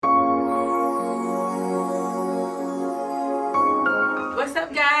what's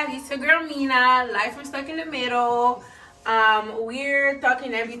up, guys? It's your girl Mina, live from Stuck in the Middle. We're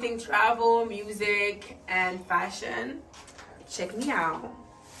talking everything travel, music, and fashion. Check me out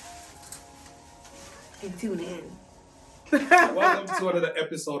and tune in. Welcome to another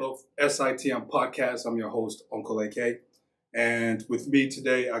episode of SITM Podcast. I'm your host, Uncle AK. And with me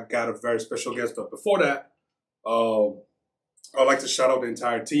today, I got a very special guest. But before that, I'd like to shout out the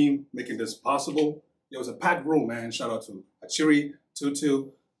entire team making this possible. It was a packed room, man. Shout out to Achiri,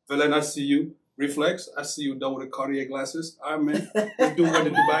 Tutu, Velen, I see you. Reflex, I see you done with the Cartier glasses. All right, man. Let's do what the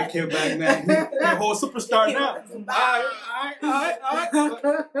Dubai came back, man. You're a whole superstar now. All right.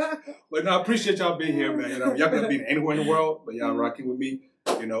 But no, I appreciate y'all being here, man. You know, y'all could have been anywhere in the world, but y'all rocking with me.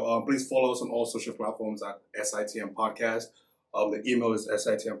 You know, please follow us on all social platforms at SITM Podcast. The email is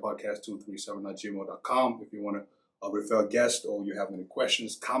sitmpodcast237@gmail.com. If you want to refer a guest or you have any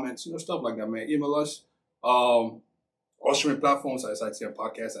questions, comments, you know, stuff like that, man, email us. All streaming platforms at SITM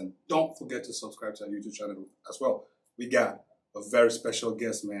Podcast. And don't forget to subscribe to our YouTube channel as well. We got a very special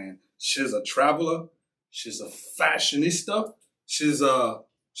guest, man. She's a traveler. She's a fashionista. She's a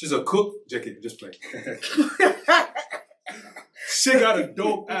cook. JK, just play. She got a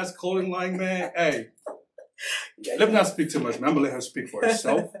dope ass clothing line, man. Hey. Let me not speak too much, man. I'm going to let her speak for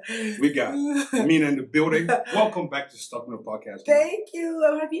herself. We got Mina in the building. Welcome back to Stuck in the Podcast. Man. Thank you.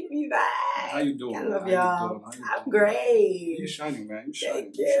 I'm happy to be back. How you doing? I love y'all. I'm great. You're shining, man. You're shining.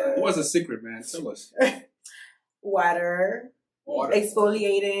 Thank you. What's the secret, man? Tell us. Water.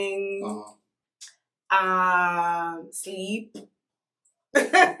 Exfoliating. Sleep.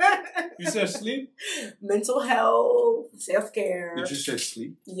 You said sleep? Mental health. Self-care. Did you say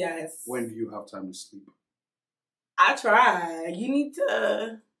sleep? Yes. When do you have time to sleep? I try. You need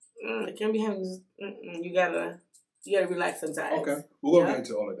to. It can't be having. You gotta relax sometimes. Okay, we're gonna get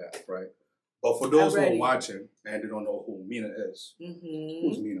into all of that, right? But for those who are watching and they don't know who Mina is,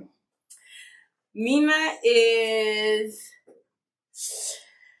 who's Mina? Mina is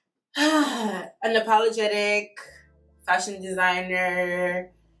an unapologetic fashion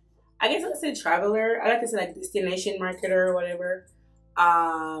designer. I guess I would say traveler. I like to say like destination marketer or whatever.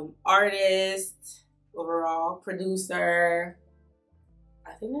 Artist. Overall, producer.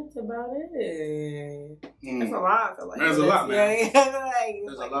 I think that's about it. That's a lot. There's a lot, man. Yeah,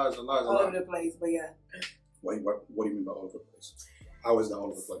 There's a lot. All over the place, but yeah. What do you mean by all over the place? How is that all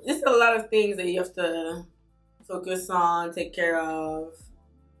over the place? It's a lot of things that you have to focus on, take care of.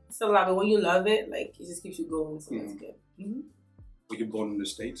 It's a lot, but when you love it, like, it just keeps you going, so that's good. Were you born in the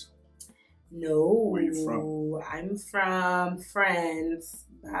States? No. Where are you from? I'm from France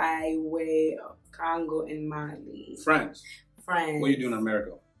by way of Congo and Mali. France? What are you doing in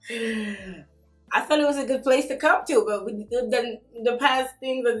America? I thought it was a good place to come to, but the past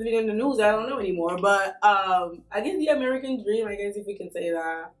things that's been in the news, I don't know anymore. But I guess the American dream, I guess if we can say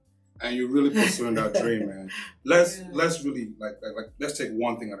that. And you're really pursuing that dream, man. Let's really like let's take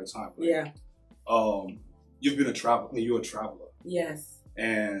one thing at a time. Right? Yeah. You've been a traveler. You're a traveler. Yes.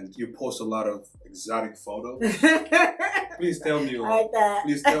 And you post a lot of exotic photos. Please tell me. Like that.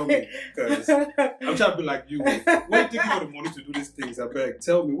 Please tell me. Because I'm trying to be like you. Where do you think you got the money to do these things? I beg.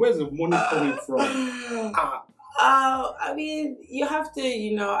 Tell me. Where's the money coming from? I mean, you have to,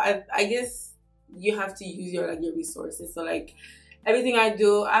 I guess you have to use your resources. So, like, everything I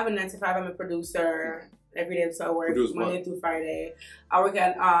do, I have a 9 to 5. I'm a producer. Every day, so I work Monday through Friday. I work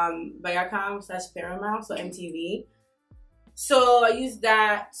at Viacom/Paramount, so MTV. So I use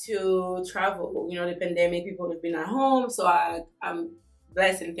that to travel. The pandemic, people have been at home. So I'm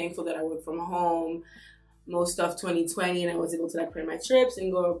blessed and thankful that I work from home most of 2020. And I was able to plan my trips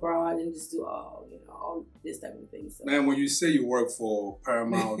and go abroad and just do all this type of thing. So. Man, when you say you work for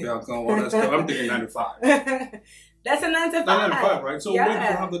Paramount, Viacom, all that stuff, I'm thinking 9 to 5. That's a 9 to 5. 9 to 5, right? So when do you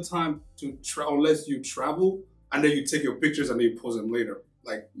have the time to travel, unless you travel and then you take your pictures and then you post them later?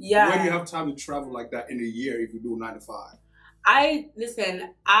 Like, when do you have time to travel like that in a year if you do 9 to 5? You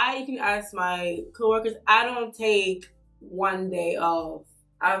can ask my coworkers, I don't take one day off.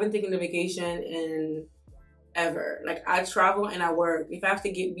 I haven't taken a vacation in ever. Like, I travel and I work. If I have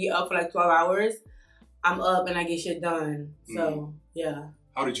to be up for 12 hours, I'm up and I get shit done. So, yeah.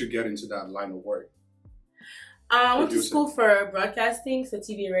 How did you get into that line of work? I went to school for broadcasting, so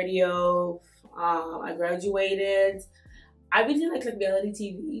TV, radio. I graduated. I've been doing reality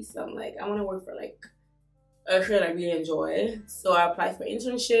TV, so I'm I want to work for a show that I really enjoy. So I applied for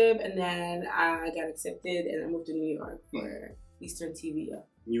internship, and then I got accepted, and I moved to New York for Eastern TV.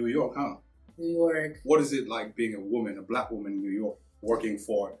 New York, huh? New York. What is it like being a black woman in New York, working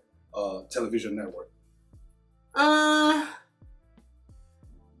for a television network?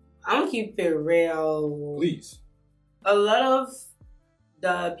 I'm gonna keep it real. Please. A lot of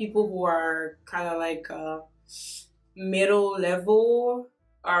the people who are kind of like middle level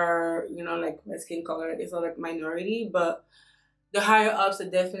are, you know, like my skin color is not like minority, but the higher ups are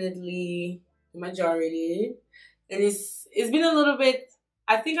definitely the majority. And it's been a little bit,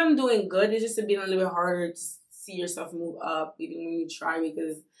 I think I'm doing good. It's just been a little bit harder to see yourself move up even when you try,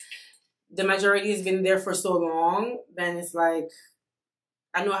 because the majority has been there for so long. Then it's like,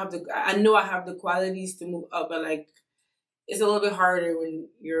 I know I have the qualities to move up, but like it's a little bit harder when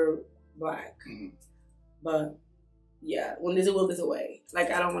you're Black. Mm-hmm. But yeah, when there's a will, there's a way.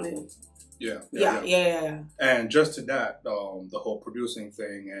 Like I don't want to. Yeah. And just to that, the whole producing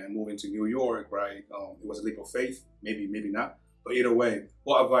thing and moving to New York, right? It was a leap of faith, maybe not. But either way,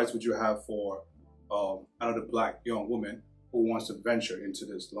 what advice would you have for another Black young woman who wants to venture into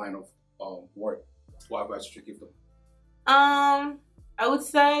this line of work? What advice would you give them? I would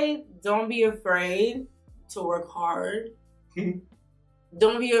say don't be afraid to work hard.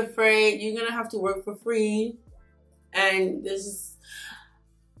 Don't be afraid. You're gonna have to work for free, and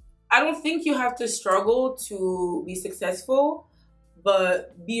I don't think you have to struggle to be successful,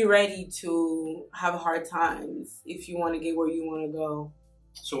 but be ready to have hard times if you want to get where you want to go.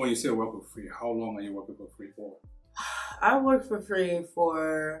 So when you say work for free, how long are you working for free for? I worked for free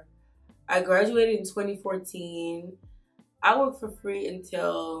I graduated in 2014. I worked for free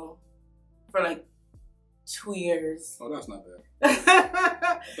for like 2 years. Oh, that's not bad.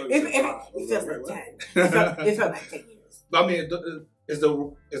 It feels like 10. It felt like 10 years. I mean, is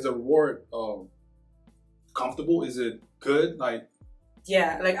the reward comfortable? Is it good? Like,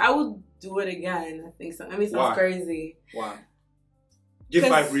 yeah, like I would do it again. I think so. I mean, it sounds crazy. Why? Give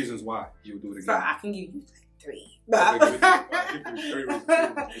 5 reasons why you would do it again. So I can give you like 3. Give me 3 reasons.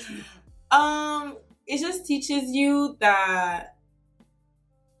 It just teaches you that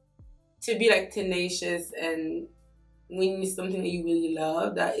to be like tenacious, and when it's something that you really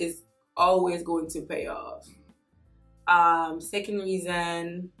love, that is always going to pay off. Second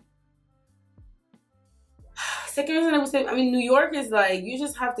reason I would say, I mean, New York is like, you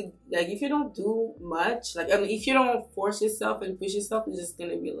just have to, like, if you don't do much, like, I mean, if you don't force yourself and push yourself, it's just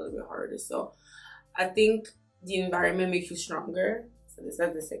going to be a little bit harder. So I think the environment makes you stronger. So that's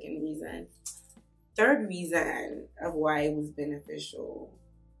the second reason. Third reason of why it was beneficial.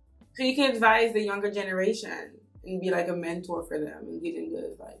 So you can advise the younger generation and be like a mentor for them and give them good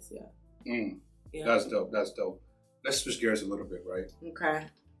advice. Yeah. That's dope. Let's switch gears a little bit, right? Okay.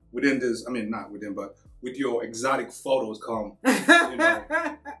 Within this, I mean, not within, but with your exotic photos come, you know,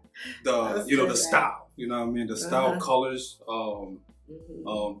 the style, you know what I mean? The style, colors,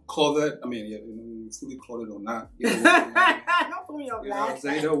 clothed, I mean, fully clothed or not. Don't put me on blast.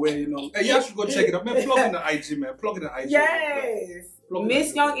 Either way, hey, y'all should go check it out, man. Plug in the IG, man. Plug in the IG. Yes.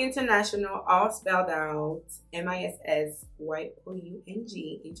 Miss Young International, all spelled out. MISSYOUNG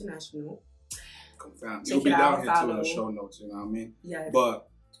International. Confirmed. You'll be down here too in the show notes, you know what I mean? Yes. But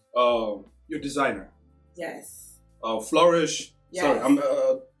you're a designer. Yes. Flourish. Yes. Sorry, I'm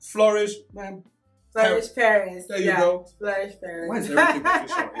Flourish, man. Flourish Paris. There you go. Flourish Paris. Why is everything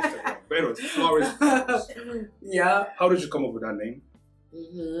official on Instagram? But anyways, Flourish Paris. Yeah. How did you come up with that name?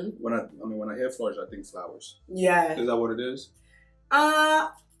 Mm-hmm. When I hear Flourish, I think flowers. Yeah. Is that what it is? Kind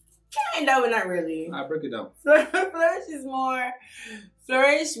of, but not really. I break it down.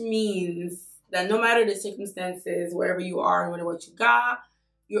 Flourish means that no matter the circumstances, wherever you are, no matter what you got,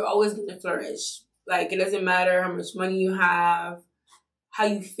 you're always going to flourish. Like, it doesn't matter how much money you have, how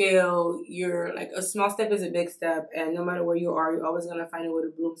you feel. You're like, a small step is a big step, and no matter where you are, you're always going to find a way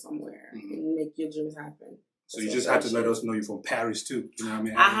to bloom somewhere and make your dreams happen. So you just have to let us know you're from Paris too. You know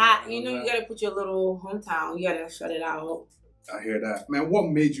what I mean? You got to put your little hometown. You got to shut it out. I hear that. Man, what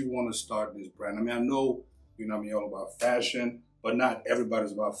made you want to start this brand? I mean, I know, you know what I mean, all about fashion, but not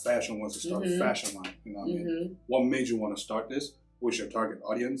everybody's about fashion wants to start a fashion line. You know what I mean? What made you want to start this? Who's your target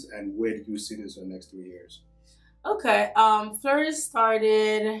audience? And where do you see this in the next 3 years? Okay. Flourish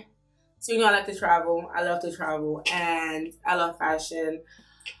started, so I like to travel. I love to travel and I love fashion.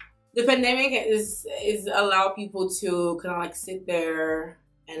 The pandemic is allow people to kind of like sit there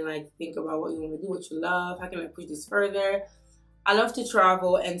and like think about what you want to do, what you love. How can I push this further? I love to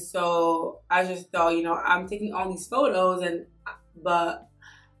travel, and so I just thought, I'm taking all these photos, but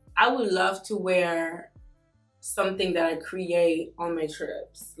I would love to wear something that I create on my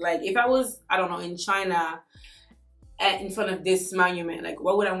trips. Like if I was, I don't know, in China in front of this monument, like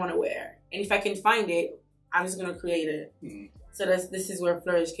what would I want to wear? And if I can find it, I'm just gonna create it. So this is where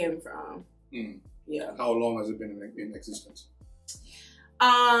Flourish came from. Yeah. How long has it been in existence?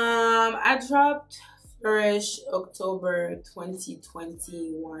 I dropped Flourish October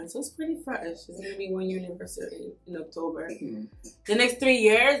 2021. So it's pretty fresh. It's gonna be 1 year anniversary in October. Mm-hmm. The next 3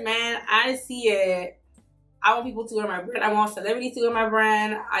 years, man, I see it. I want people to wear my brand. I want celebrities to wear my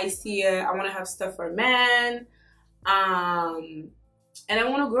brand. I see it. I want to have stuff for men. And I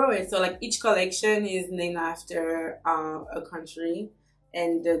want to grow it. So like each collection is named after a country,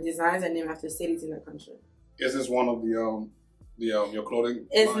 and the designs are named after cities in the country. Is this one of the your clothing?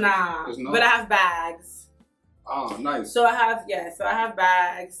 It's not. But I have bags. Ah, nice. So I have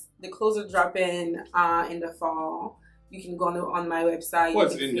bags. The clothes are dropping in the fall. You can go on my website.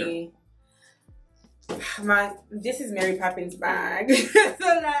 What's in there? This is Mary Poppins bag. So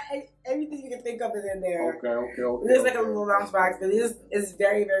that everything you can think of is in there. Okay. There's like a little lunch bag, but it's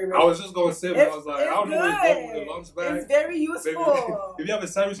very, very, very. I was just gonna say, but I was like, I don't know what's up with the lunch bag. It's very useful. Baby, if you have a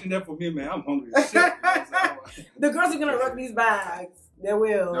sandwich in there for me, man, I'm hungry. The girls are gonna rock these bags. They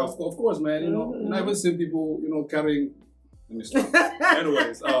will. Yeah, of course, man. You know, I've never seen people, carrying. Let me stop.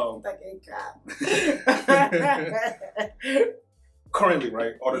 Anyways, currently,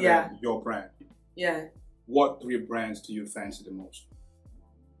 right? Other than your brand. Yeah. What 3 brands do you fancy the most?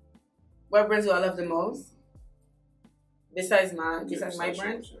 What brands do I love the most? Besides my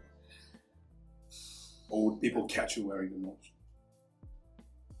brand? Yours, Or would people catch you wearing the most?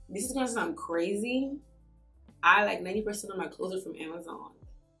 This is gonna sound crazy. I like 90% of my clothes are from Amazon.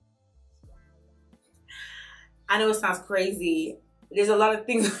 I know it sounds crazy. There's a lot of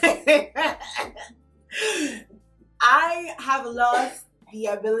things. I have lost the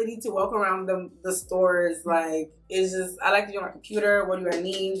ability to walk around the stores. Like, it's just, I like to do it on my computer. What do I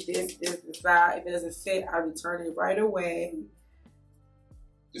need? This, that. If it doesn't fit, I return it right away.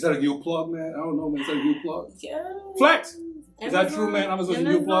 Is that a new plug, man? I don't know, man. Is that a new plug? Yeah. Flex! Is that true, man? Amazon's a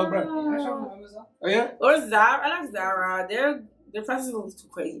new plug, bro? Oh, yeah? Or Zara. I like Zara. Their prices are a little too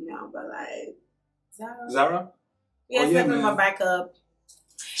crazy now, but like, Zara? Yeah, it's like my backup.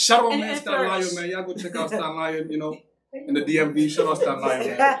 Shout out, man, Stan Lion, man. Y'all go check out Stan Lion, in the DMV. Shout out Stan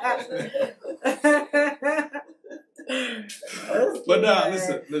Lion, man. But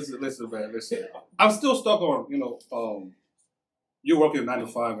listen, man, listen. I'm still stuck on, you're working 9 to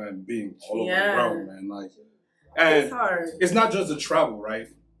 5 and being all over the world, man. Like, and it's hard. It's not just the travel, right?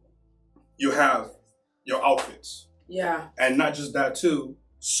 You have your outfits. Yeah. And not just that, too.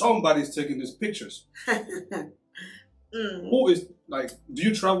 Somebody's taking these pictures. Who is, like, do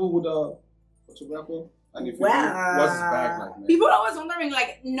you travel with a photographer? And if you do, what's his bag like, man? People are always wondering,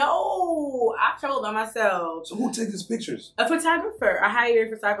 like, no, I travel by myself. So who takes these pictures? A photographer. I hire a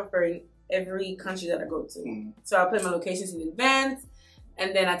photographer in every country that I go to. So I put my locations in advance,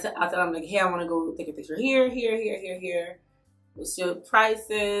 and then I tell them, like, hey, I want to go take a picture here. What's your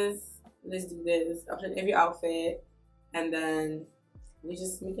prices? Let's do this. I put in every outfit, and then we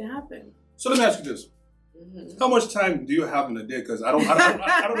just make it happen. So let me ask you this. How much time do you have in a day? Because I don't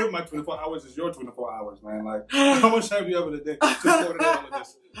know my 24 hours is your 24 hours, man. Like, how much time do you have in a day to coordinate all of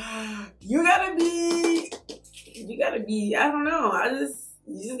this? You gotta be, I don't know.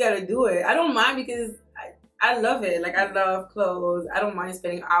 You just gotta do it. I don't mind because I love it. Like, I love clothes. I don't mind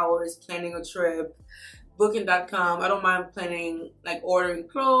spending hours planning a trip. Booking.com. I don't mind planning, like, ordering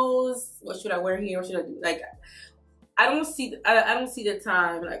clothes. What should I wear here? What should I do? Like, I don't see the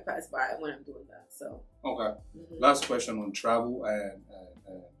time like pass by when I'm doing that. So okay. Last question on travel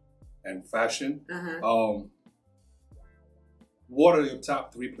and fashion. What are your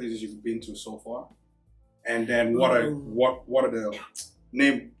top 3 places you've been to so far? And then what are the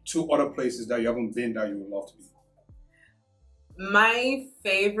name 2 other places that you haven't been that you would love to be? My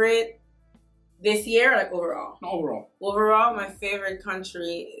favorite this year, like overall? Overall, my favorite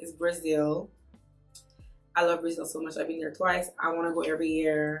country is Brazil. I love Brazil so much. I've been there twice. I want to go every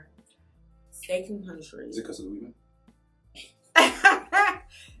year. Second country. Is it because of the women?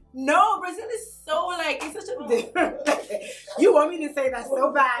 No, Brazil is so like, it's such a different. You want me to say that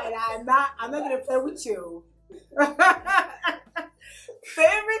so bad? I'm not gonna play with you.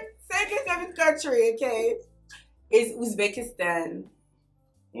 Second favorite country, okay, is Uzbekistan.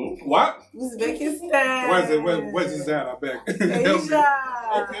 What? Uzbekistan. Where's this at? I bet. Asia.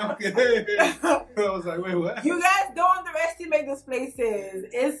 Okay. I was like, wait, what? You guys don't underestimate these places.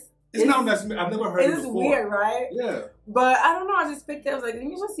 It's not that I've never heard it before. It's weird, right? Yeah. But I don't know. I just picked it. I was like, let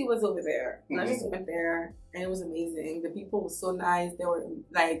me just see what's over there. And I just went there, and it was amazing. The people were so nice. They were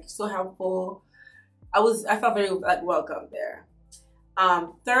like so helpful. I felt very like welcome there.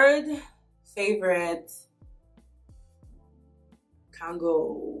 Third favorite,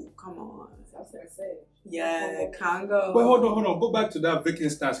 Congo. Come on. I was gonna say. Yeah, Congo. Wait, hold on. Go back to that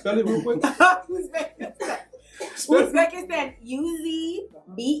Uzbekistan. Spell it real quick. Uzbekistan.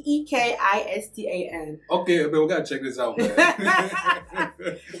 Uzbekistan. Okay, but we gotta check this out, man.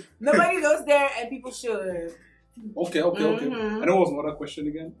 Nobody goes there, and people should. Okay. And what was another question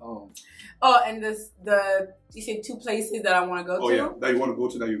again? Oh, and you said 2 places that I want to go to. Oh yeah, that you want to go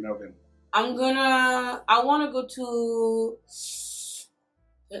to that you've never been. I want to go to.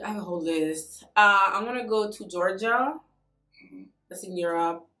 I have a whole list. I'm gonna go to Georgia. Mm-hmm. That's in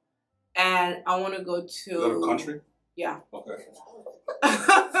Europe, and I want to go to. Is that a country? Yeah. Okay.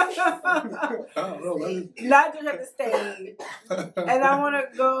 Not Georgia, the state. And I want to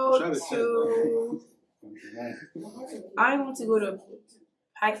go to. I want to go to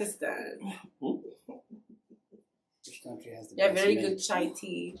Pakistan. Which country has the Yeah, best very men? good chai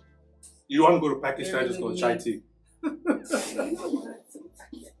tea. You want to go to Pakistan? Just go to chai tea.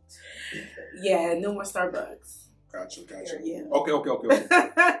 Yeah, no more Starbucks. Gotcha. Yeah. Okay.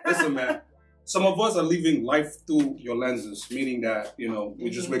 Listen, man. Some of us are living life through your lenses, meaning that, we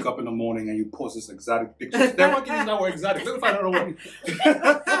just wake up in the morning and you post this exotic picture. They're not giving that word exotic. Let me find another one.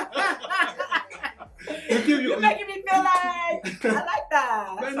 You're making me feel like I like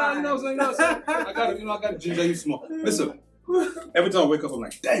that. Man, no, you know what I'm saying? I got to ginger you small. Listen, every time I wake up, I'm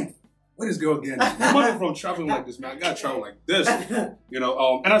like, dang, where this girl again? I'm not from traveling like this, man. I got to travel like this. And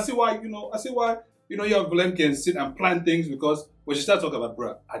I see why, you have Valen can sit and plan things because when she starts talking about,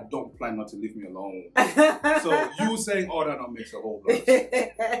 bruh, I don't plan not to leave me alone. So you saying all that now makes a whole lot.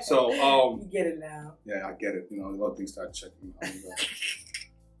 So, you get it now. Yeah, I get it. A lot of things start checking out.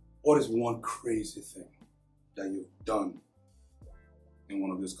 What is one crazy thing that you've done in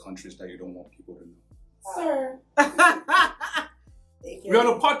one of those countries that you don't want people to know? Sir. We're on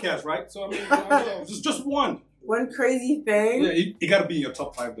a podcast, right? So, I mean, just one. One crazy thing? Yeah, you got to be in your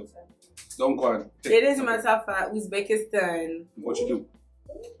top 5, though. Don't go and take it. Is in my top 5. Uzbekistan. What you do?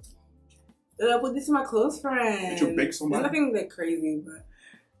 But this is my close friend. Did you bake somebody? It's nothing that crazy, but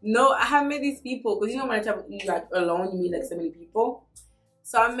no, I have met these people because when I travel, you alone, you meet so many people.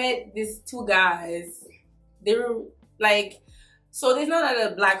 So I met these 2 guys. They were so there's not a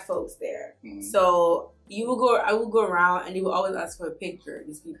lot of black folks there. Mm-hmm. So I would go around and they would always ask for a picture,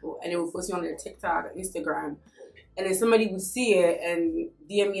 these people, and they would post me on their TikTok or Instagram. And then somebody would see it and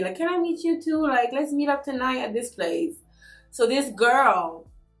DM me can I meet you too? Let's meet up tonight at this place. So this girl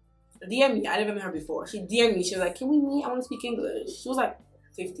DM me. I never met her before. She DM me. She was like, can we meet? I want to speak English. She was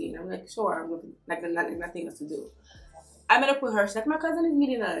 15. I'm like, sure. I'm nothing else to do. I met up with her. She's like, my cousin is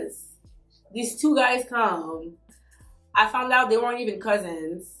meeting us. These 2 guys come. I found out they weren't even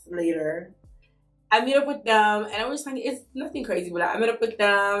cousins later. I meet up with them, and I was thinking it's nothing crazy, but I met up with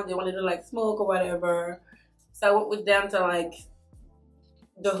them. They wanted to smoke or whatever. So I went with them to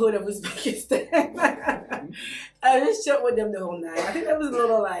the hood of Uzbekistan. I just chilled with them the whole night. I think that was a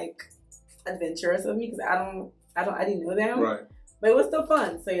little adventurous of me because I didn't know them. Right. But it was still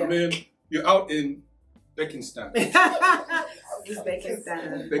fun. So yeah. I mean, you're out in Uzbekistan.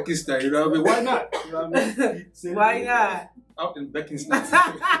 Uzbekistan, you know what I mean? Why not? You know what I mean? Why not? Out in Uzbekistan.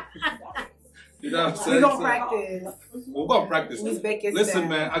 You know what I'm saying? We're gonna practice. We're gonna practice. Uzbekistan. Listen,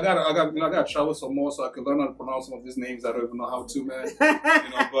 man, I gotta travel some more so I can learn how to pronounce some of these names I don't even know how to, man.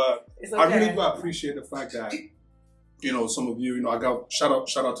 But it's okay. I really do appreciate the fact that, some of you, I got shout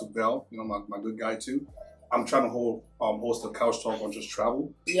out to Bell, my good guy too. I'm trying to host a couch talk on just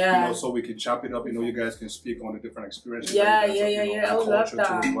travel. Yeah. So we can chop it up. You guys can speak on the different experiences. Yeah. I would love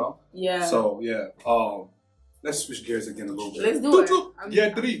that. too as well. Yeah. So yeah. Let's switch gears again a little bit. Let's do it.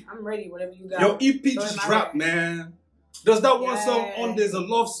 Yeah, 3. I'm ready. Whatever you got. Your EP just dropped, man. There's that one song on. There's a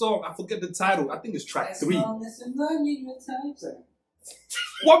love song. I forget the title. I think it's track 3.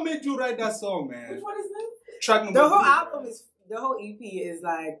 What made you write that song, man? Which one is this? Track number 3. The whole EP is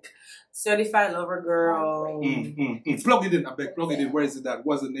Certified Lover Girl. Plug it in, I beg. Plug it in. Where is it at?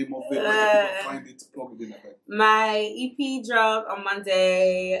 What's the name of it? Where can people find it? Plug it in, I beg. My EP dropped on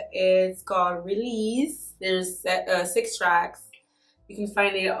Monday. It's called Release. There's 6 tracks. You can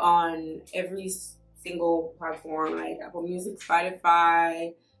find it on every single platform, Apple Music,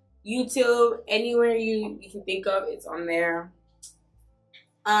 Spotify, YouTube, anywhere you can think of, it's on there.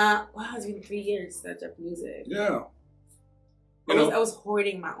 Wow, it's been 3 years since I dropped music. Yeah. I was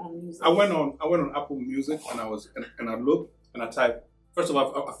hoarding my own music. I went on Apple Music and I looked and I typed. First of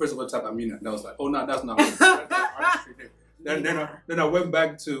all, I typed Amina and I was like, oh no, that's not me. Then I went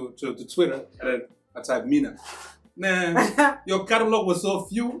back to Twitter and then I typed Mina. Man, your catalog was so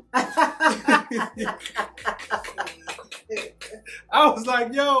few. I was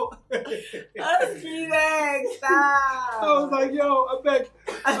like, yo. Stop. I was like, yo, I beg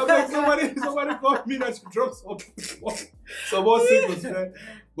somebody call me that you drop some more singles, man.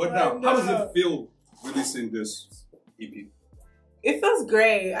 But now, how does it feel releasing this EP? It feels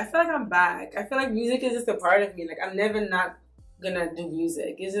great. I feel like I'm back. I feel like music is just a part of me. Like I'm never not gonna do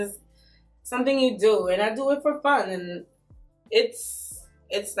music. It's just something you do, and I do it for fun, and it's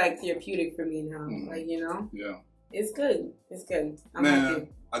like therapeutic for me now. Like Yeah. It's good. It's good. I'm Man, happy.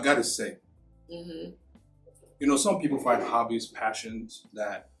 I gotta say, some people find hobbies, passions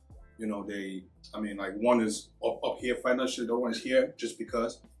that, one is up here financially, the other one is here just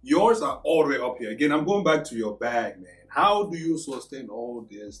because. Yours are all the way up here. Again, I'm going back to your bag, man. How do you sustain all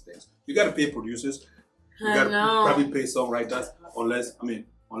these things? You gotta pay producers. You gotta probably pay songwriters, unless I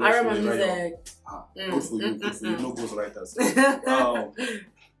remember music. Good for you. Good for you. No ghostwriters.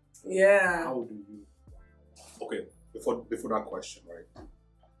 Yeah. How do you? Okay, before that question, right?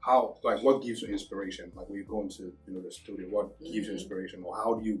 What gives you inspiration? Like when you go into the studio, what gives you inspiration, or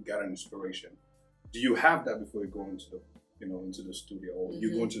how do you get an inspiration? Do you have that before you go into the into the studio, or you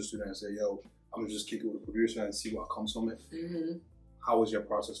go into the studio and say, "Yo, I'm gonna just kick it with the producer and see what comes from it"? How is your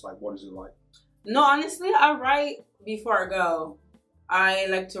process like? What is it like? No, honestly, I write before I go. I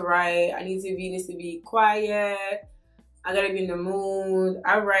like to write. Needs to be quiet. I gotta be in the mood.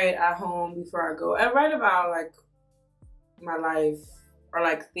 I write at home before I go. I write about like my life or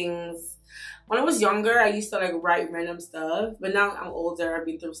like things. When I was younger, I used to like write random stuff, but now I'm older. I've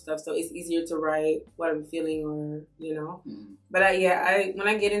been through stuff, so it's easier to write what I'm feeling or But when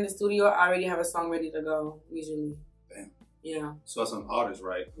I get in the studio, I already have a song ready to go usually. Damn. Yeah. So as an artist,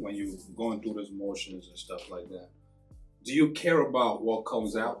 right, when you going through those motions and stuff like that, do you care about what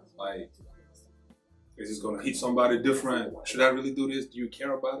comes out? Like, is this gonna hit somebody different? Should I really do this? Do you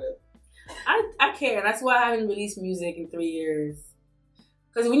care about it? I care. That's why I haven't released music in 3 years.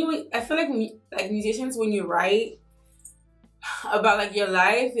 Because I feel like musicians, when you write about like your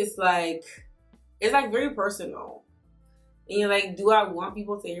life, it's like very personal. And you're like, do I want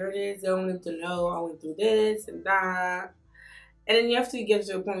people to hear this? Do I want them to know I went through this and that? And then you have to get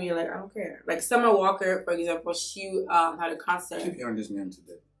to a point where you're like, I don't care. Like Summer Walker, for example, she had a concert. I keep hearing this name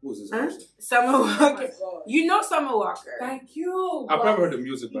today. Who is this person? Summer Walker. You know Summer Walker. Thank you. I've probably heard the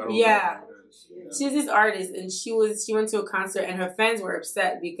music, but I don't know. She's this artist, and she went to a concert, and her fans were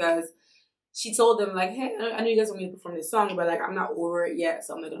upset because she told them like, "Hey, I know you guys want me to perform this song, but like I'm not over it yet,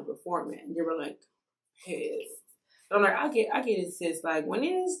 so I'm not gonna perform it." And they were like pissed. But I'm like, I get it, sis. Like when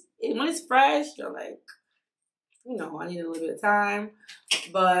it's fresh, you're like, I need a little bit of time.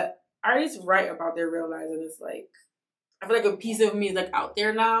 But artists write about their real lives, and it's like I feel like a piece of me is like out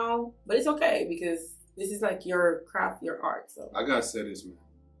there now, but it's okay because this is like your craft, your art. So I gotta say this, man.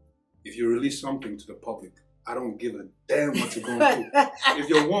 If you release something to the public, I don't give a damn what you're going through. If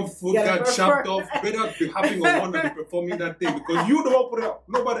your one foot got chopped off, better be having a one and be performing that thing because you don't put it out.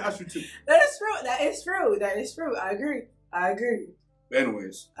 Nobody asked you to. That is true. I agree. But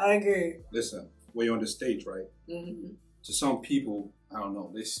anyways. I agree. Listen, when you're on the stage, right? To some people, I don't know,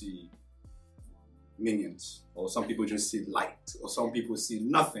 they see minions. Or some people just see light. Or some people see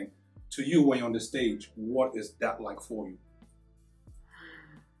nothing. To you, when you're on the stage, what is that like for you?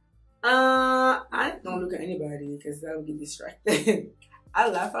 I don't look at anybody because I would get distracted. I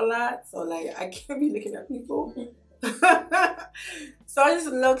laugh a lot, so like I can't be looking at people. So I just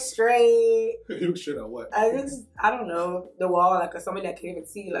look straight. You look straight at what? I don't know, the wall, like somebody that can't even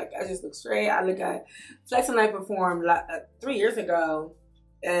see. Like I just look straight. I look at Flex and I performed 3 years ago,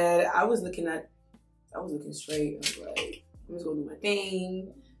 and I was looking straight. I was like, I'm just gonna do my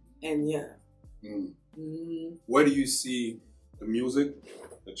thing, and yeah. Where do you see the music,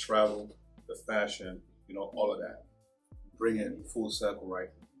 the travel, the fashion, all of that? Bring it full circle, right?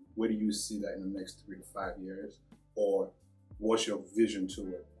 Where do you see that in the next 3 to 5 years? Or what's your vision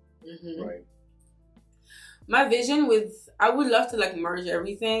to it, right? My vision I would love to like merge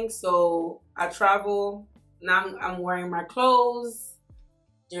everything. So I travel, now I'm wearing my clothes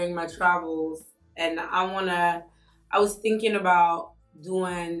during my travels. And I was thinking about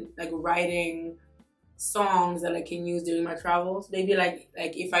doing like writing songs that I can use during my travels. Maybe like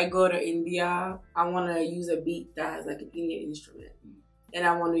if I go to India, I want to use a beat that has like an Indian instrument, and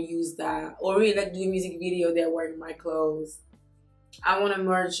I want to use that, or really like do a music video there wearing my clothes. I want to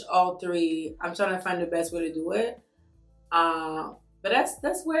merge all three. I'm trying to find the best way to do it. But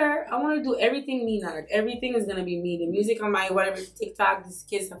that's where I want to do everything me now. Like everything is gonna be me. The music on my whatever TikTok. These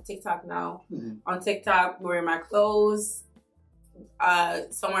kids have TikTok now. On TikTok, wearing my clothes.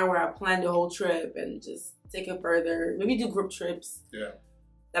 Somewhere where I plan the whole trip and just take it further. Maybe do group trips. Yeah.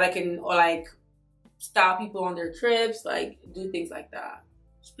 That I can, or like stop people on their trips, like do things like that.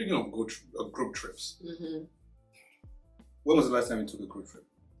 Speaking of group trips, when was the last time you took a group trip?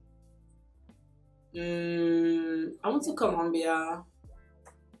 I went to Colombia.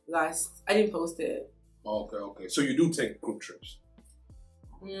 I didn't post it. Okay. So you do take group trips?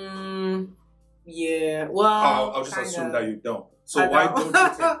 Yeah. Well, I'll just assume that you don't. So I why don't.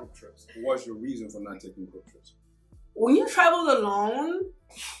 don't you take group trips? What's your reason for not taking group trips? When you travel alone,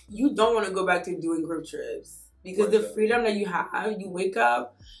 you don't want to go back to doing group trips because the freedom that you have, you wake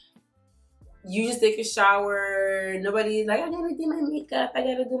up, you just take a shower. Nobody's like, I gotta do my makeup, I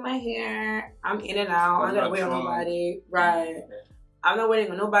gotta do my hair. I'm in and out. I gotta wait on nobody. Right. I'm not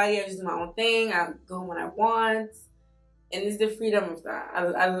waiting on nobody. I just do my own thing. I go home when I want. And it's the freedom of that.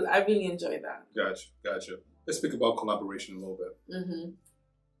 I really enjoy that. Gotcha. Let's speak about collaboration a little bit. Mm-hmm.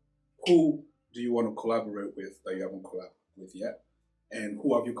 Who do you want to collaborate with that you haven't collaborated with yet? And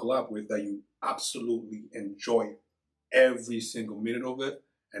who have you collaborated with that you absolutely enjoy every single minute of it?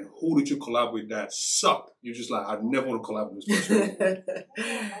 And who did you collab with that sucked? You're just like, I never want to collab with this person.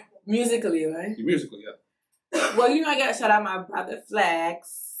 Musically, right? Musically, yeah. Well, I gotta shout out my brother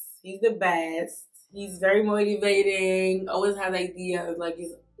Flex. He's the best. He's very motivating. Always has ideas. Like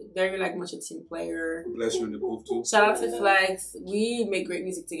he's very much a team player. Bless you in the booth too. Shout out to Flex. We make great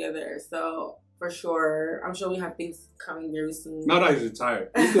music together. So for sure, I'm sure we have things coming very soon. Now that he's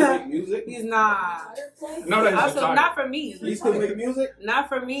retired, he still make music. He's not. Now that he's retired, not for me. He still make music. Not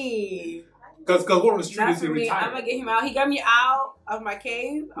for me. Because what on the street is he retired? I'm gonna get him out. He got me out of my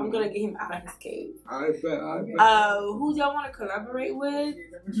cave. I'm gonna get him out of his cave. I bet. Who do y'all want to collaborate with?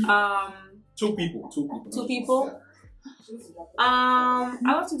 Two people. Two people. I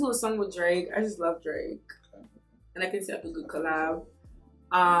love to do a song with Drake. I just love Drake, and I can set up a good collab.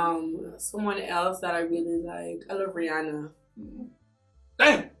 Someone else that I really like. I love Rihanna.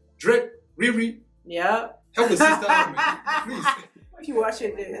 Damn, Drake, Riri. Yep. Help a sister out, man. Please. If you're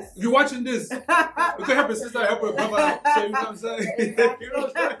watching this. If you're watching this, you can help a sister, help a brother out. So you know what I'm saying? You know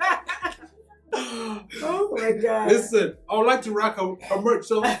what I'm saying? Oh my God. Listen, I would like to rock her merch,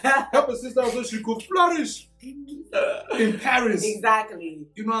 so help a sister out so she could flourish in Paris. Exactly.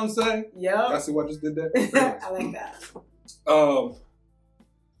 You know what I'm saying? Yep. I see what I just did there. I like that.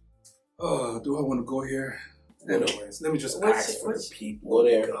 Do I want to go here? Anyways, let me just ask for the people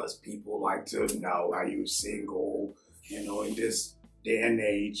because people like to know, are you single? You know, in this day and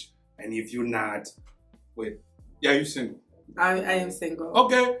age, and if you're not, you single? I am single.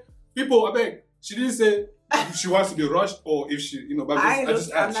 Okay, people, I beg. She didn't say if she wants to be rushed or if she, but I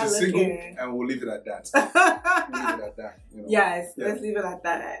just asked she's single, and we'll leave it at that. Yes, let's leave it at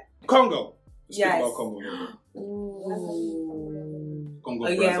that. Congo. Yes. Speak about Congo. Congo,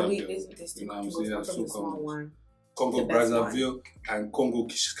 Brazzaville. You know what I'm saying? Congo, Brazzaville, and Congo.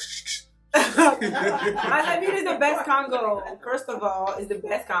 Brazzaville is the best Congo. First of all, is the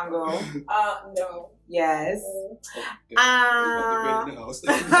best Congo. No. Yes.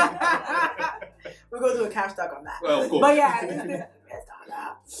 We're going to do a cash talk on that. Well, of course. But yeah, it's the best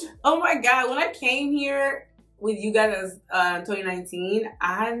Congo. Oh my God, when I came here with you guys in 2019,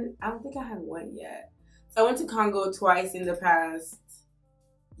 I don't think I had one yet. So I went to Congo twice in the past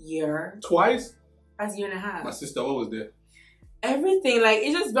year. Twice? Past year and a half. My sister always there. Everything,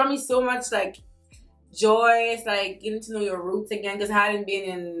 it just brought me so much joy. It's getting to know your roots again because I hadn't been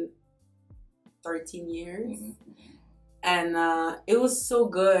in 13 years. Mm-hmm. And it was so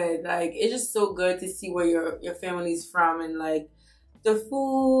good. It's just so good to see where your family's from and the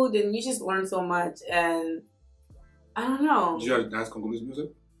food, and you just learn so much. And I don't know. Did you have dance Congolese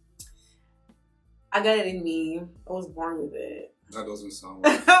music? I got it in me. I was born with it. That doesn't sound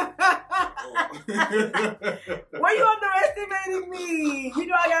like Why are you underestimating me? You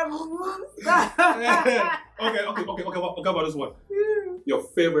know I got moves. Okay, about this one. Your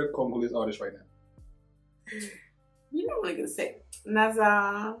favorite Congolese artist right now? You know what I'm gonna say.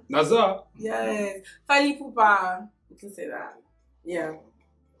 Naza. Naza? Yes. Fally Pupa. You can say that. Yeah.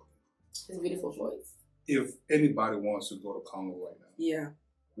 His beautiful voice. If anybody wants to go to Congo right now, yeah,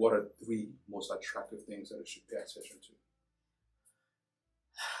 what are 3 most attractive things that they should pay attention to?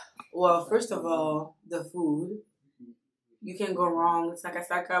 Well, first of all, the food. You can't go wrong. Saka,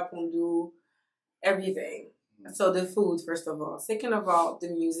 pundu, everything. So the food, first of all. Second of all, the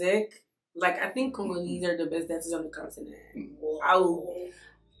music. I think Congolese are the best dancers on the continent. I will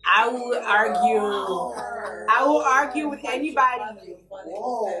argue with anybody.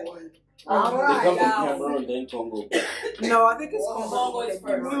 Whoa. All right. They come from Cameroon, then Congo. No, I think it's Congo is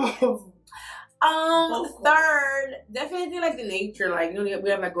first. Third, definitely the nature. We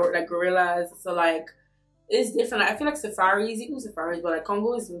have gorillas, so it's different. I feel safaris, you can do safaris, but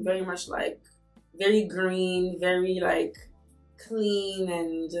Congo is very much very green, very clean,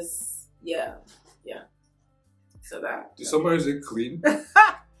 and just yeah. So that. Did somebody say clean?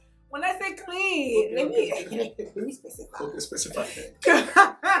 When I say clean, let me specify. Okay, specify.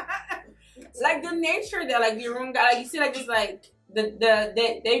 like the nature there, like the room guy, like you see, like it's like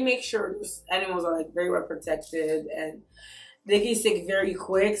they make sure those animals are like very well protected and they get sick very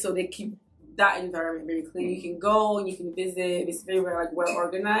quick, so they keep that environment very clean. You can go and you can visit. It's very like well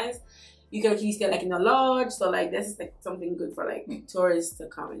organized. You can actually stay like in a lodge, so like this is like something good for like tourists to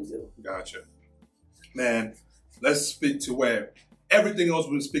come and do. Gotcha. Man, let's speak to where everything else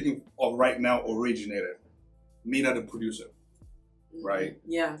we're speaking of right now originated. Mina, the producer, right?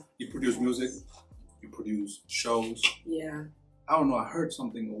 Yeah. You produce music, you produce shows. Yeah. I don't know, I heard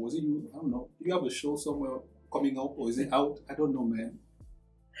something, or was it you? I don't know. Do you have a show somewhere coming out, or is it out? I don't know, man.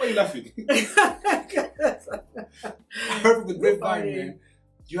 Why are you laughing? I heard from the grapevine, man.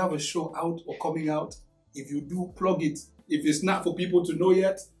 Do you have a show out or coming out? If you do, plug it. If it's not for people to know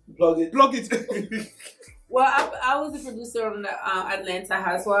yet, plug it. Plug it. Well, I was the producer on the Atlanta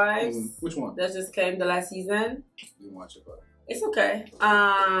Housewives. Which one? That just came the last season. Didn't watch it, but It's okay.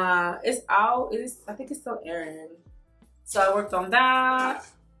 It's out. I think it's still airing. So I worked on that.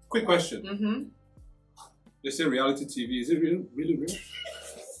 quick question. Mm-hmm. They say reality TV. Is it really real?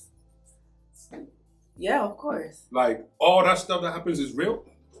 Yeah, of course. Like all that stuff that happens is real?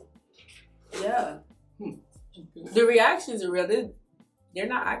 Yeah. Okay. The reactions are real. They're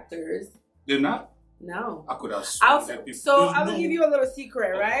not actors. They're not? No. I could have sworn that people. So There's I will no- give you a little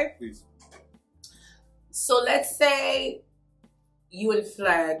secret, right? Please. So let's say you and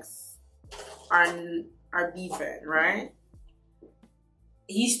Flex are beefing, right?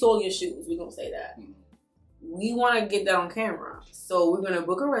 He stole your shoes. We're gonna say that. Mhm. We want to get that on camera. So we're gonna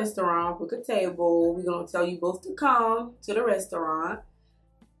book a restaurant, book a table. We're gonna tell you both to come to the restaurant.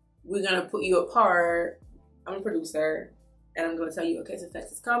 We're gonna put you apart. I'm a producer. And I'm gonna tell you, okay, so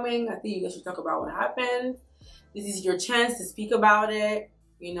Flex is coming. I think you guys should talk about what happened. This is your chance to speak about it.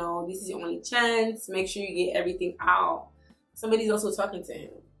 You know, this is your only chance. Make sure you get everything out. Somebody's also talking to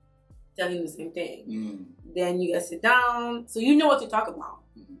him, telling him the same thing. Mm. Then you guys sit down, so you know what to talk about.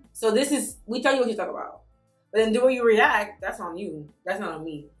 Mhm. So we tell you what to talk about. But then the way you react, that's on you. That's not on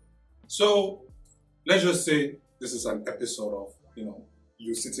me. So let's just say this is an episode of,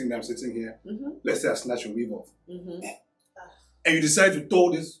 you sitting there, I'm sitting here. Mm-hmm. Let's say I snatch your weave off. Mm-hmm. And you decide to throw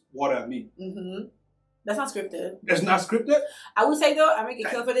this water at me. Mm-hmm. That's not scripted. It's not scripted? I would say though, I make it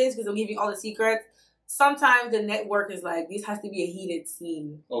kill for this because I'm giving all the secrets. Sometimes the network is like, this has to be a heated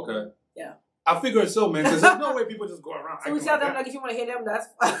scene. Okay. Yeah. I figured so, man, because there's no way people just go around. So we acting tell them that. like, if you want to hit them, that's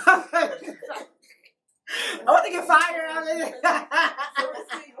fine. I want to get fired out of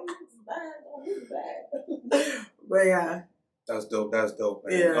it. But yeah. That's dope. That's dope,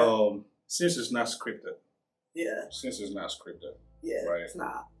 man. Yeah. Since it's not scripted. Yeah. Yeah, Right. right. It's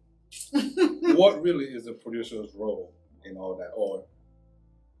not. What really is the producer's role in all that? Or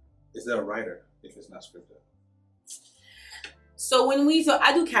is there a writer if it's not scripted? So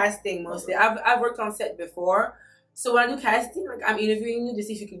I do casting mostly. I've worked on set before. So when I do casting, like I'm interviewing you to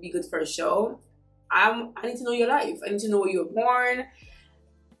see if you could be good for a show. I need to know your life. I need to know where you were born.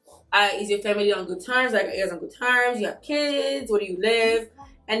 Is your family on good terms? Like, are you guys on good terms? You have kids? Where do you live?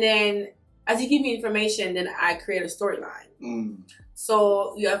 And then as you give me information, then I create a storyline. Mm.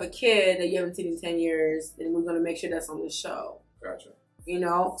 So you have a kid that you haven't seen in 10 years, and we're going to make sure that's on the show. Gotcha.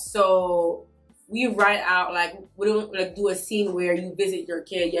 So we write out, like, we don't like do a scene where you visit your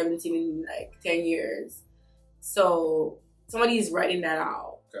kid you haven't seen in like 10 years. So somebody's writing that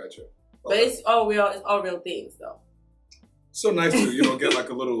out. Gotcha. But it's all real things though. So nice to, get like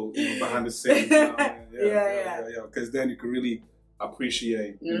a little behind the scenes. Yeah. Because then you can really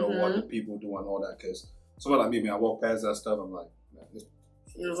appreciate, what the people do and all that. Because someone like me, man, I walk past that stuff, I'm like, man, this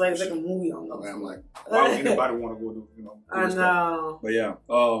It's like a movie almost. I'm like, why would anybody want to go do, do I this know. stuff? But yeah,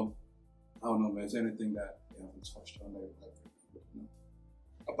 I don't know, man. Is there anything that we touched on there,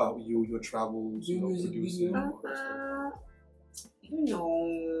 about you, your travels, producing? All that stuff?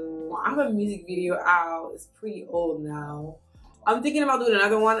 I have a music video out. It's pretty old now. I'm thinking about doing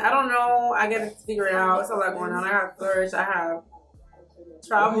another one. I don't know. I gotta figure it out. It's a lot going on. I have Flourish. I have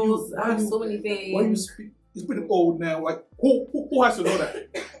travels. I have so many things. Why you speak? It's pretty old now. Like who has to know that?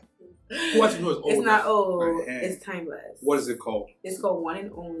 Who has to know it's old? It's not old. Man. It's timeless. What is it called? It's called One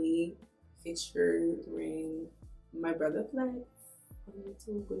and Only, featuring my brother Flex on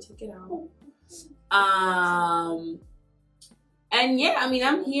YouTube. Go check it out. And yeah, I mean,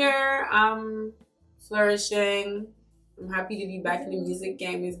 I'm here. I'm flourishing. I'm happy to be back in the music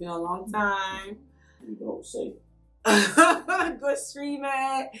game. It's been a long time. You don't say. Go stream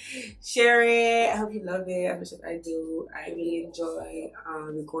it, share it. I hope you love it as much as I do. I really enjoy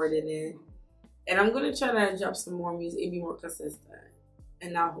recording it, and I'm gonna try to drop some more music and be more consistent,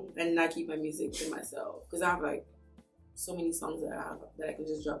 and not keep my music to myself because I have like so many songs that I can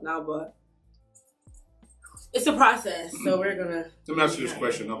just drop now. But It's a process, so we're gonna. Let me ask you this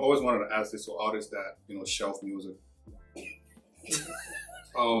question. I've always wanted to ask this to artists that shelf music.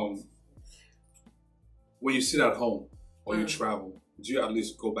 When you sit at home or you travel, do you at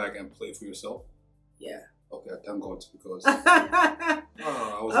least go back and play for yourself? Yeah. Okay, thank God because I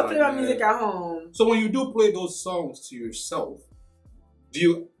play my music at home. So when you do play those songs to yourself,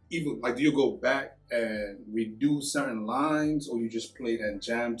 do you go back and redo certain lines, or you just play it and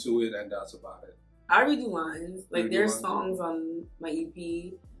jam to it and that's about it? I redo lines. Like there's songs on my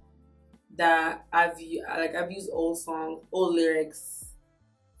EP that I've used old lyrics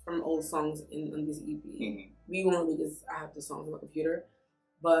from old songs on this EP. Mm-hmm. We won't because I have the songs on my computer.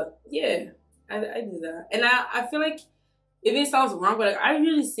 But yeah, I do that. And I feel like if it sounds wrong, but I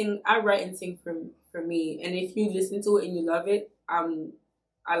write and sing for me. And if you listen to it and you love it, I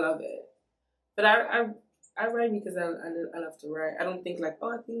love it. But I write because I love to write. I don't think like,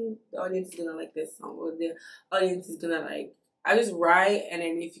 I think the audience is gonna like this song or the audience is gonna like. I just write, and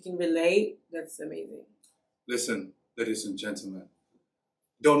then if you can relate, that's amazing. Listen, ladies and gentlemen,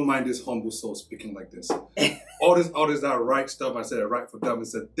 don't mind this humble soul speaking like this. All these artists that write stuff, I said I write for them.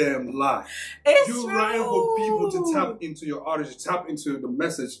 It's a damn lie. You're writing for people to tap into your artist, you tap into the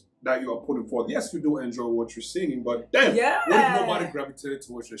message that you are putting forth. Yes, you do enjoy what you're singing, but damn, what if nobody gravitated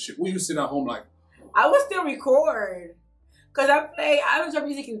towards your shit? Will you sit at home like? I would still record. Cause I haven't dropped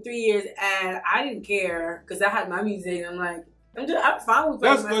music in 3 years and I didn't care because I had my music and I'm like, I'm fine with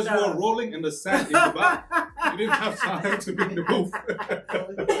that. That's because you were rolling in the sand in the back. You didn't have time to be in the booth.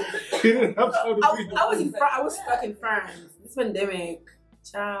 You didn't have time to be in the booth. I was stuck in France. This pandemic.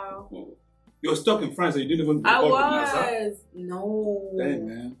 Ciao. You were stuck in France and you didn't even I was. No. Dang,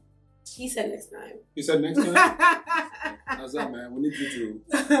 man. He said next time. He said next time? How's that, man? We need you to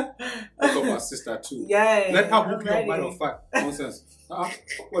look up our sister too. Yeah. Let her hook you up, matter of fact. Nonsense.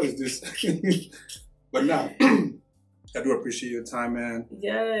 What is this? But now, I do appreciate your time, man.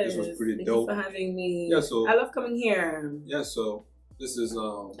 Yes. This was pretty Thank dope. you for having me. Yeah, so I love coming here. Yeah, so this is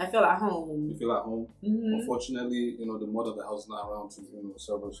I feel at home. You feel at home. Mm-hmm. Unfortunately, the mother of the house is not around to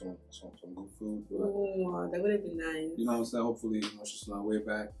serve us some good food. Oh, that would have been nice. You know what I'm saying? Hopefully, she's on her way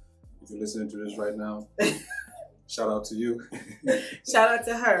back. If you're listening to this right now, shout out to you. Shout out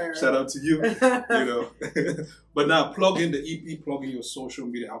to her. Shout out to you. But now plug in the EP, plug in your social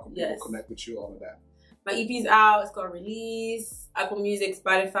media. How can people connect with you? All of that. My EP's out. It's called Release. Apple Music,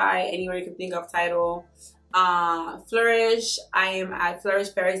 Spotify, anywhere you can think of. Title. Flourish. I am at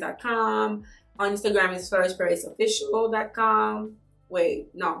flourishparis.com. On Instagram is flourishparisofficial.com.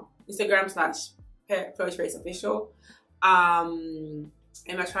 Wait, no. Instagram/flourishparisofficial.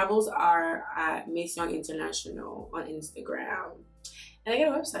 And my travels are at Miss Young International on Instagram. And I got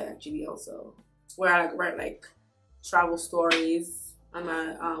a website actually also where I write travel stories on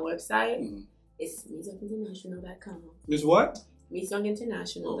my website. Mm-hmm. It's MissYoungInternational.com. Miss what?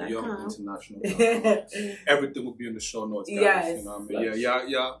 MissYoungInternational.com. Oh, YoungInternational.com. Everything will be in the show notes, guys. Yes. You know what I mean?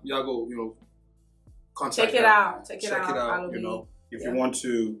 Yeah. Y'all go, contact Check it out. Check it out. If you want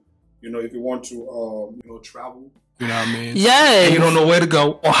to, travel. You know what I mean? Yes. And you don't know where to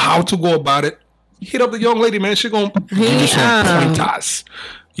go or how to go about it. Hit up the young lady, man. She gonna give you some pointers.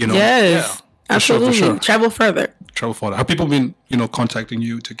 Yes. Yeah, absolutely. For sure. Travel further. Have people been, contacting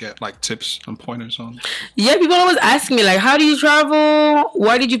you to get tips and pointers on? Yeah, people always ask me how do you travel?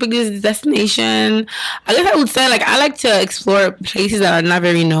 Why did you pick this destination? I guess I would say I like to explore places that are not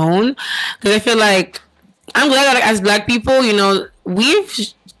very known because I feel I'm glad that as Black people,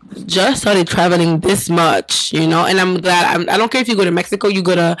 we've just started traveling this much, and I'm glad. I don't care if you go to Mexico, you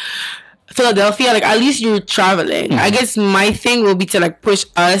go to Philadelphia, at least you're traveling. Mm-hmm. I guess my thing will be to push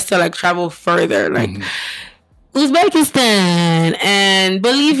us to travel further, mm-hmm. Uzbekistan and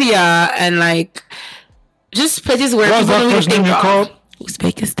Bolivia and just places where what's that first name you called?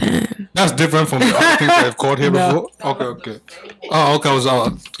 Uzbekistan. That's different from the other things I've called here before. Okay. Oh, okay. I was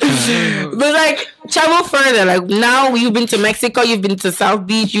but travel further. Now you've been to Mexico, you've been to South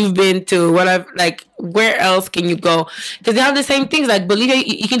Beach, you've been to whatever. Where else can you go? Because they have the same things. Bolivia,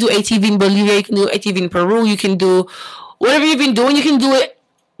 you can do ATV in Bolivia, you can do ATV in Peru, you can do whatever you've been doing. You can do it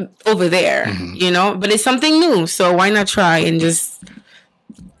over there, mm-hmm. But it's something new. So why not try and just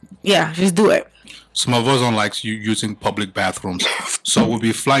do it. Some of us don't like using public bathrooms, so we'll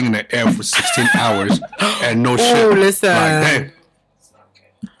be flying in the air for 16 hours and no shit. Oh, listen. Hey.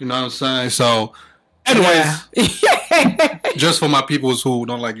 You know what I'm saying? So, anyways, just for my peoples who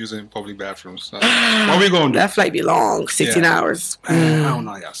don't like using public bathrooms, what are we going to do? That flight be long, 16 hours. I don't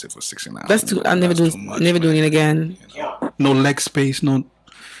know. I sit for 16 hours. That's too. I'm never doing it again. No leg space. No.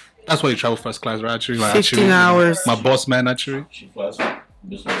 That's why you travel first class, right? Actually, 15 hours. My boss man, actually.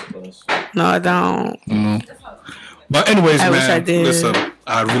 Business class. No, I don't. But anyways, I man, wish I did. listen,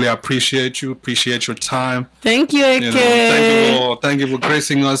 I really appreciate you. Appreciate your time. Thank you, You Ike. know, thank you for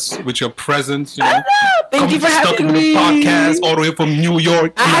gracing us with your presence. You know, Thank you for Stuck having in me. the podcast all the way from New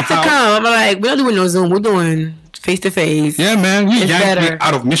York. I had to come. I'm like, we're not doing no Zoom. We're doing face to face. Yeah, man, you It's yanked me better.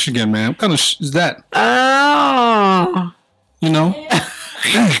 out of Michigan, man. What kind of is that? Oh. You know,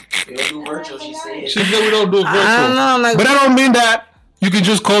 We don't do virtual, she said. she said we don't do virtual, I don't know. I'm like, but that don't mean that you can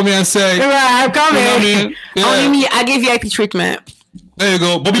just call me and say, right, I'm coming. You know what I mean? Yeah. Only me. I give VIP treatment. there you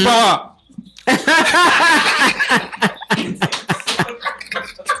go, Bobby Power.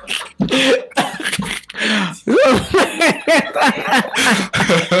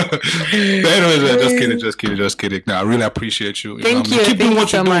 Anyways, man, just kidding. Nah, I really appreciate you. Thank know, you. keep doing Thank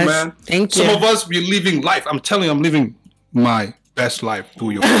what you you so do, much. man. Thank Some you. of us, we're living life. I'm telling you, I'm living my best life through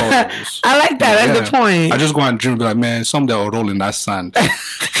your photos. I like that. That's the point. I just go and dream, be like, man, someday I'll roll in that sand. No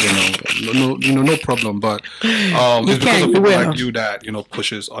problem. But it's because can, of you people will. like you that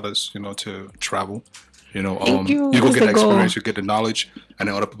pushes others, to travel. Thank you. You go That's get the the goal. experience, you get the knowledge, and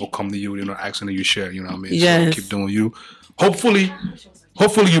then other people come to you, asking that you share. You know what I mean? Yes. So keep doing you. Hopefully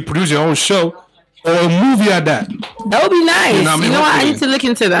you produce your own show or a movie at that. That would be nice. You know what I mean? what? I Hopefully. need to look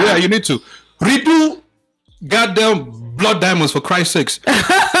into that. Yeah, you need to redo goddamn Blood Diamonds for Christ's sakes.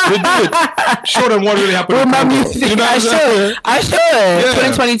 Redo it. Show them what really happened. With in my Congo. music. You know what I I'm saying? should. I should. Yeah.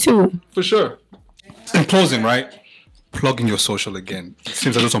 2022. For sure. In closing, right? Plugging your social again. It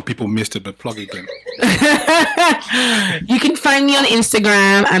seems as though some people missed it, but plug again. You can find me on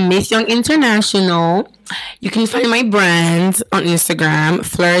Instagram. I'm Miss Young International. You can find my brand on Instagram,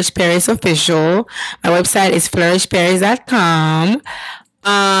 Flourish Paris Official. My website is flourishparis.com.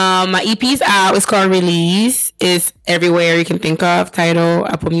 My EP is out. It's called Release. It's everywhere you can think of. Tidal,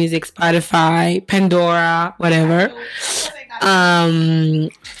 Apple Music, Spotify, Pandora, whatever. And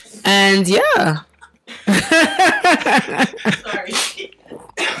yeah. Sorry.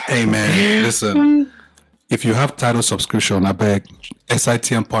 Hey, man, listen. If you have Tidal subscription, I beg,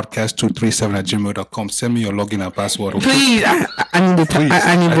 sitmpodcast237@gmail.com. Send me your login and password. Okay? Please, I need the Please.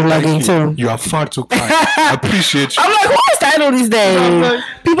 I need the thank login you. too. You are far too kind. I appreciate you. I'm like, what's Tidal these days?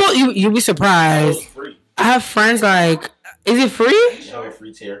 People, you'll be surprised. It's free. I have friends like, is it free? Show a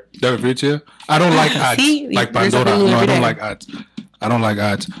free tier. David Rich here. I don't like ads. See? Like There's Pandora. something new No, I every don't day. like ads. I don't like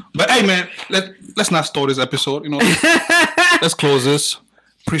ads. But hey, man, let's not start this episode. Let's close this.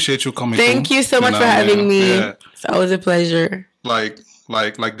 Appreciate you coming. Thank through. you so much know, for having yeah, me. Yeah. It's always a pleasure. Like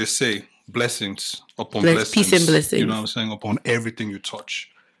they say, blessings upon Bless- blessings. peace and blessings. You know what I'm saying? Upon everything you touch.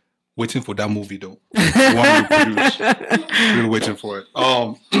 Waiting for that movie though. The one you produce. Really waiting for it.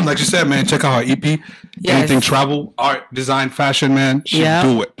 Like you said, man, check out her EP. Yes. Anything travel, art, design, fashion, man. She Yeah.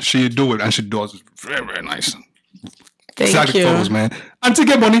 do it. She do it, and she does it very, very nice. Thank Exactly you. photos, man. And to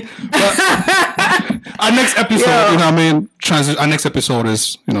get money. But our next episode, Yeah. you know what I mean? Our next episode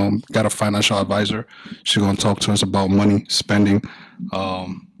is, got a financial advisor. She's gonna talk to us about money, spending,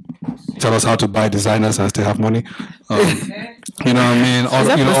 tell us how to buy designers as they have money. You know what I mean? All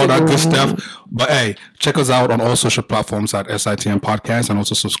that good stuff. But hey, check us out on all social platforms at SITM Podcast, and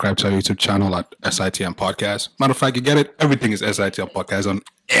also subscribe to our YouTube channel at SITM Podcast. Matter of fact, you get it? Everything is SITM Podcast on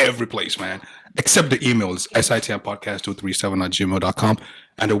every place, man. Except the emails, sitmpodcast237@gmail.com,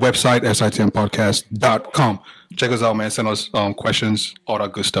 and the website, sitmpodcast.com. Check us out, man. Send us questions, all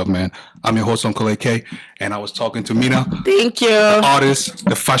that good stuff, man. I'm your host, Uncle AK, and I was talking to Mina, Thank you. artist,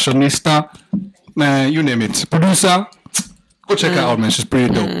 the fashionista, man, you name it. Producer, go check her out, man. She's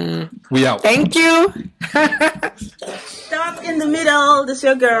pretty dope. We out. Thank you. Stuck in the Middle. This is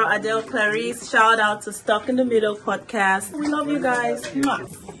your girl, Adele Clarice. Shout out to Stuck in the Middle podcast. We love you guys. Mwah.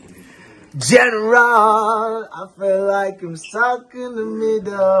 General, I feel like I'm stuck in the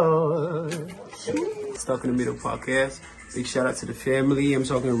middle. Stuck in the Middle podcast. Big shout out to the family. I'm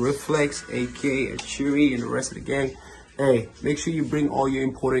talking Reflex, AK, Achuri, and the rest of the gang. Hey, make sure you bring all your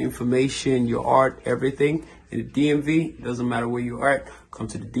important information, your art, everything in the DMV. Doesn't matter where you are at. Come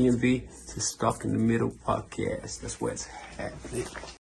to the DMV to Stuck in the Middle podcast. That's where it's happening.